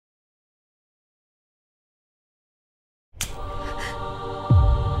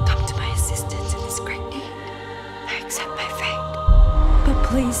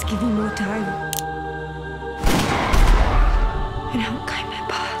Please give me more time. And help guide my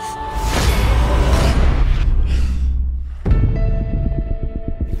path.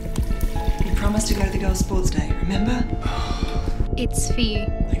 You promised to go to the girls' sports day, remember? It's for you.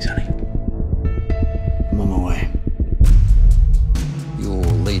 Thanks, honey. I'm on my way. Your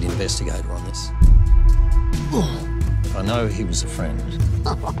lead investigator on this. I know he was a friend.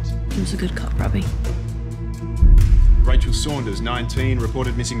 He was a good cop, Robbie. Rachel Saunders, 19,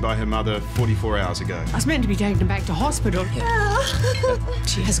 reported missing by her mother 44 hours ago. I was meant to be taken back to hospital.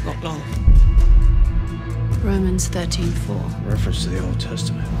 She hasn't got long. Romans 13:4. Reference to the Old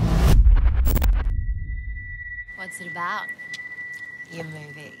Testament. What's it about? Your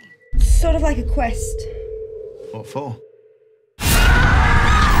movie. Sort of like a quest. What for?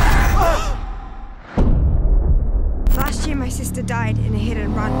 Last year, my sister died in a hit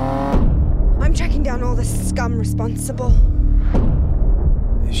and run. I'm tracking down all the scum responsible.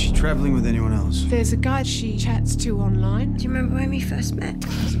 Is she traveling with anyone else? There's a guy she chats to online. Do you remember when we first met? It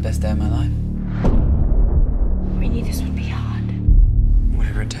was the best day of my life. We knew this would be hard.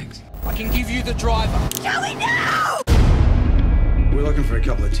 Whatever it takes. I can give you the driver. Tell me now! We're looking for a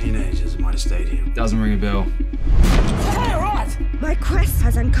couple of teenagers that might have stayed here. Doesn't ring a bell. My quest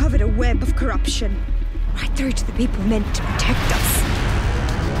has uncovered a web of corruption, right through to the people meant to protect us.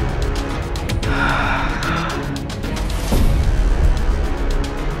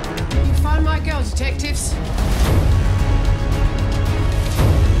 You find my girl, detectives.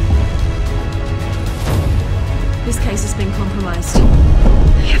 This case has been compromised. I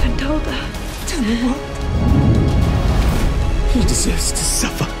haven't told her. Tell me what? He deserves to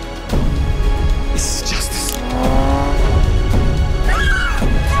suffer. This is justice.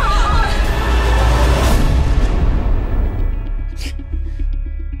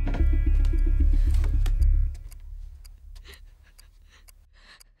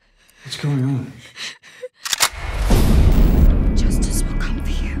 What's going on?